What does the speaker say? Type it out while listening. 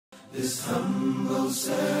This humble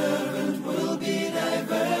servant will be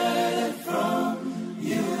diverted from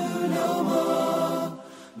you no more.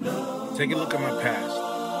 No. Take a look at my past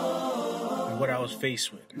and what I was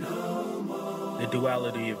faced with. The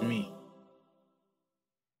duality of me.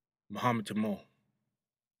 Mohammed to Mo.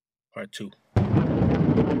 Part 2.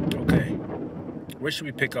 Okay, where should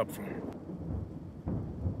we pick up from?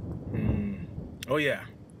 Oh yeah.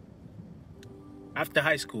 After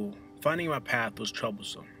high school, finding my path was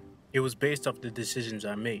troublesome. It was based off the decisions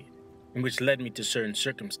I made, and which led me to certain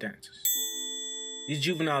circumstances. These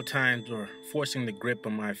juvenile times were forcing the grip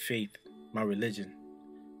on my faith, my religion,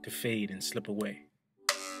 to fade and slip away.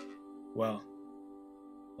 Well,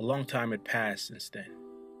 a long time had passed since then.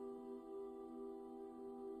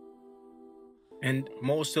 And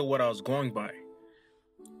Mo is still what I was going by.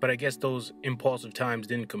 But I guess those impulsive times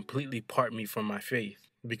didn't completely part me from my faith,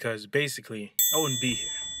 because basically, I wouldn't be here.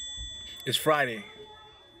 It's Friday,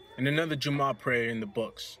 and another Jummah prayer in the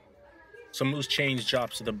books. Some loose change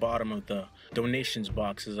drops to the bottom of the donations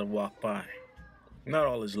box as I walk by. Not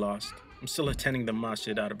all is lost. I'm still attending the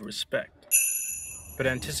masjid out of respect. But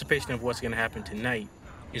anticipation of what's going to happen tonight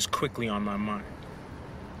is quickly on my mind.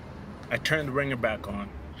 I turn the ringer back on,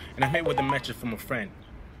 and I'm hit with a message from a friend.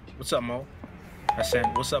 "What's up, Mo?" I said,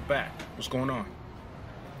 "What's up back? What's going on?"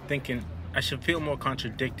 Thinking I should feel more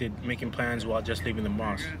contradicted making plans while just leaving the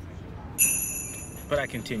mosque. But I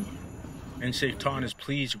continue, and Shaitan is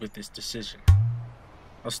pleased with this decision.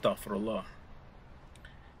 Astaghfirullah.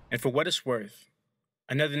 And for what it's worth,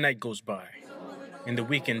 another night goes by, and the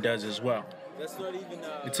weekend does as well.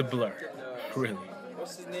 It's a blur, really,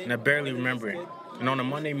 and I barely remember it. And on a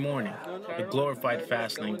Monday morning, the glorified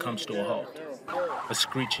fast lane comes to a halt, a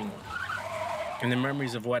screeching one. And the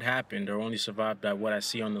memories of what happened are only survived by what I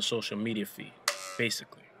see on the social media feed,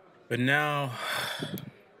 basically. But now,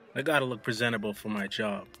 I gotta look presentable for my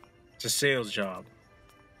job. It's a sales job.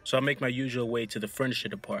 So I make my usual way to the furniture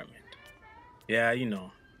department. Yeah, you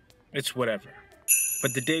know, it's whatever.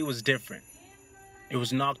 But the day was different. It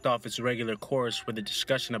was knocked off its regular course with a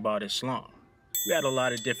discussion about Islam. We had a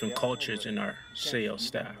lot of different cultures in our sales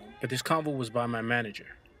staff. But this convo was by my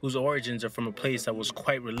manager, whose origins are from a place that was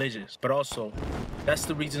quite religious. But also, that's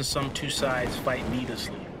the reason some two sides fight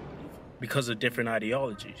needlessly, because of different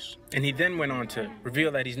ideologies. And he then went on to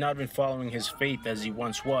reveal that he's not been following his faith as he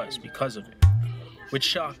once was because of it, which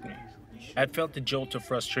shocked me. I felt a jolt of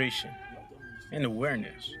frustration and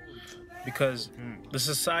awareness, because the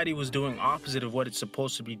society was doing opposite of what it's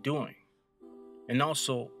supposed to be doing. And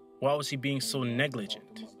also, why was he being so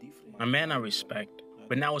negligent? A man I respect,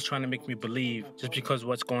 but now is trying to make me believe, just because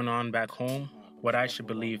what's going on back home, what I should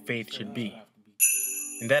believe faith should be.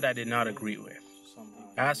 And that I did not agree with.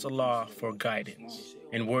 I asked Allah for guidance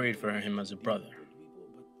and worried for him as a brother.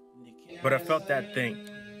 But I felt that thing,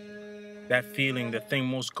 that feeling, the thing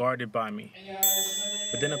most guarded by me.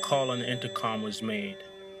 But then a call on the intercom was made,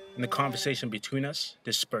 and the conversation between us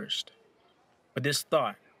dispersed. But this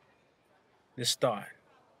thought,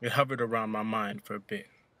 it hovered around my mind for a bit.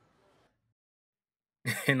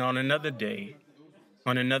 And on another day,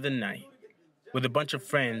 on another night, with a bunch of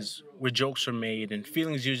friends where jokes are made and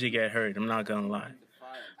feelings usually get hurt, I'm not gonna lie.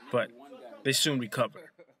 But they soon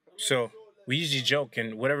recover. So we usually joke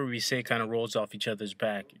and whatever we say kind of rolls off each other's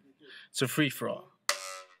back. It's a free-for-all.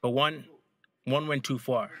 But one went too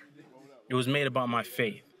far. It was made about my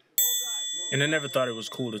faith. And I never thought it was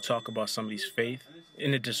cool to talk about somebody's faith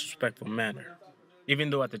in a disrespectful manner, even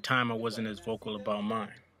though at the time I wasn't as vocal about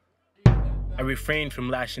mine. I refrained from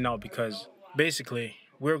lashing out because, basically,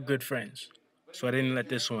 we're good friends, so I didn't let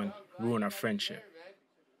this one ruin our friendship.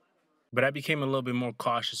 But I became a little bit more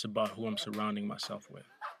cautious about who I'm surrounding myself with.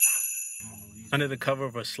 Under the cover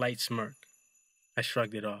of a slight smirk, I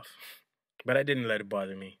shrugged it off, but I didn't let it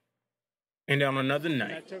bother me. And on another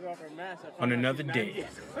night, on another day,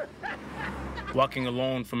 walking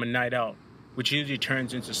alone from a night out, which usually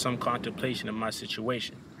turns into some contemplation of my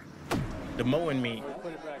situation, the Mo in me,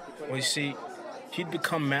 well, you see, he'd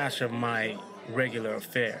become master of my regular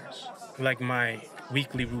affairs, like my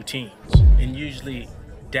weekly routines, and usually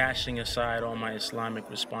dashing aside all my Islamic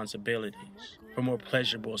responsibilities for more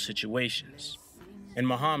pleasurable situations. And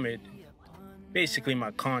Mohammed, basically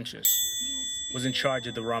my conscience, was in charge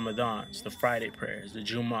of the Ramadans, the Friday prayers, the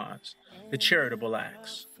Jummahs, the charitable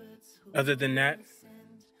acts. Other than that,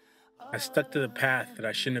 I stuck to the path that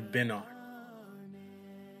I shouldn't have been on.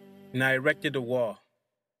 And I erected a wall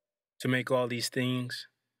to make all these things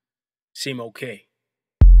seem okay.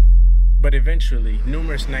 But eventually,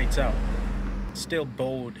 numerous nights out, still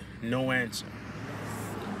bowed no answer.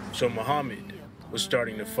 So Mohammed was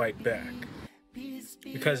starting to fight back.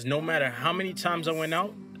 Because no matter how many times I went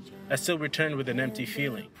out, I still returned with an empty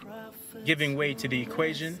feeling. Giving way to the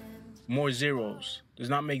equation, more zeros does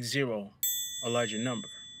not make zero a larger number.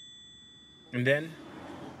 And then,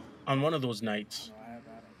 on one of those nights,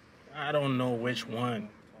 I don't know which one,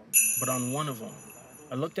 but on one of them,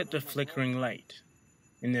 I looked at the flickering light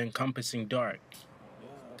in the encompassing dark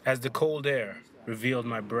as the cold air revealed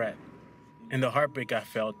my breath, and the heartbreak I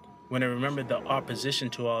felt when I remembered the opposition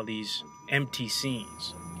to all these empty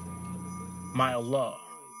scenes. My Allah,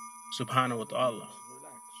 subhanahu wa ta'ala,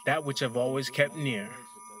 that which I've always kept near,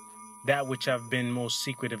 that which I've been most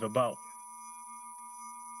secretive about,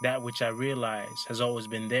 that which I realize has always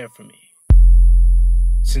been there for me.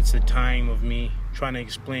 Since the time of me trying to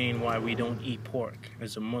explain why we don't eat pork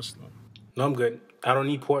as a Muslim. No, I'm good. I don't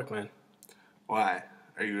eat pork, man. Why?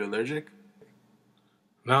 Are you allergic?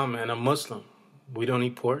 No, man, I'm Muslim. We don't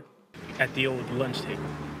eat pork. At the old lunch table,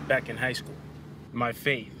 back in high school, my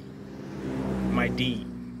faith, my deen,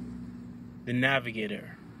 the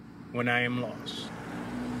navigator when I am lost,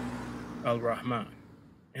 Al-Rahman.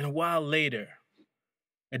 And a while later,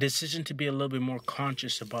 a decision to be a little bit more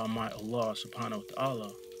conscious about my Allah subhanahu wa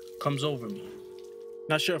ta'ala comes over me.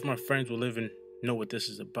 Not sure if my friends will even know what this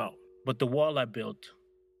is about, but the wall I built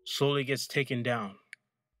slowly gets taken down,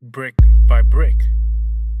 brick by brick.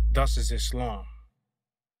 Thus is Islam.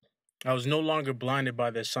 I was no longer blinded by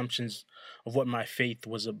the assumptions of what my faith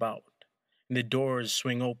was about. And the doors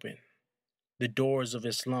swing open. The doors of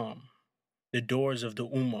Islam. The doors of the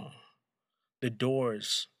Ummah. The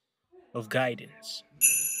doors of guidance.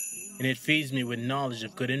 And it feeds me with knowledge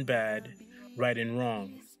of good and bad, right and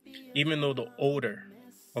wrong, even though the odor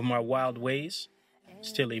of my wild ways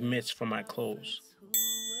still emits from my clothes.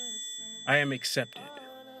 I am accepted.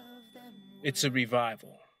 It's a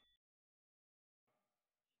revival.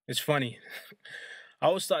 It's funny. I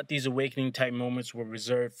always thought these awakening type moments were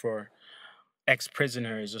reserved for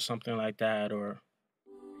ex-prisoners or something like that, or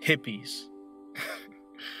hippies.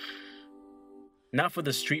 Not for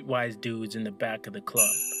the streetwise dudes in the back of the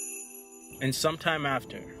club. And sometime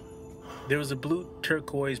after, there was a blue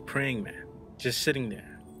turquoise praying man just sitting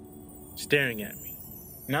there, staring at me.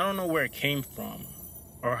 And I don't know where it came from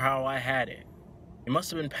or how I had it. It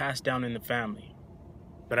must have been passed down in the family.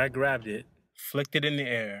 But I grabbed it, flicked it in the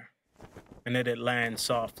air, and let it land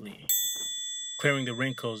softly, clearing the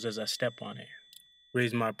wrinkles as I step on it.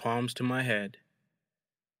 Raised my palms to my head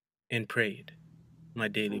and prayed my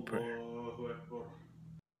daily prayer.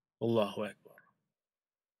 Allahu Akbar.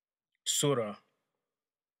 Surah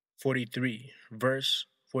 43, verse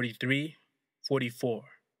 43, 44.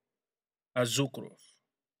 Az-Zukhruf,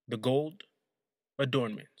 the gold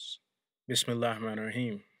adornments.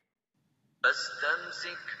 Bismillahirrahmanirrahim.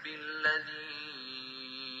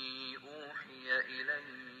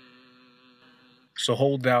 So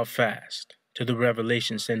hold thou fast to the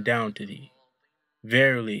revelation sent down to thee.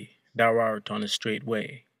 Verily, thou art on a straight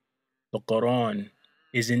way. The Quran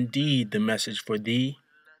is indeed the message for thee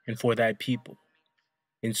and for thy people,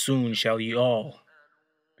 and soon shall ye all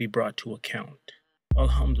be brought to account.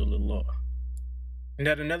 Alhamdulillah. And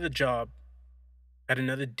at another job, at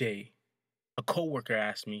another day, a co-worker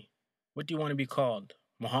asked me, "What do you want to be called,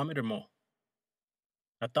 Mohammed or Mo?"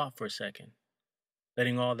 I thought for a second,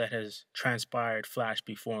 letting all that has transpired flash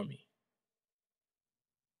before me.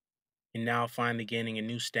 And now finally gaining a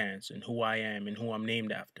new stance in who I am and who I'm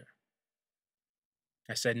named after.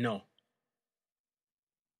 I said no.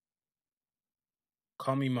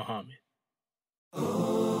 Call me Mohammed.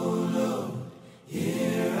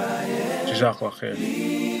 Jazakallah khair.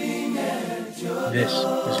 This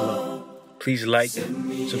is love. Please like,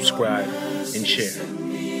 subscribe, and share.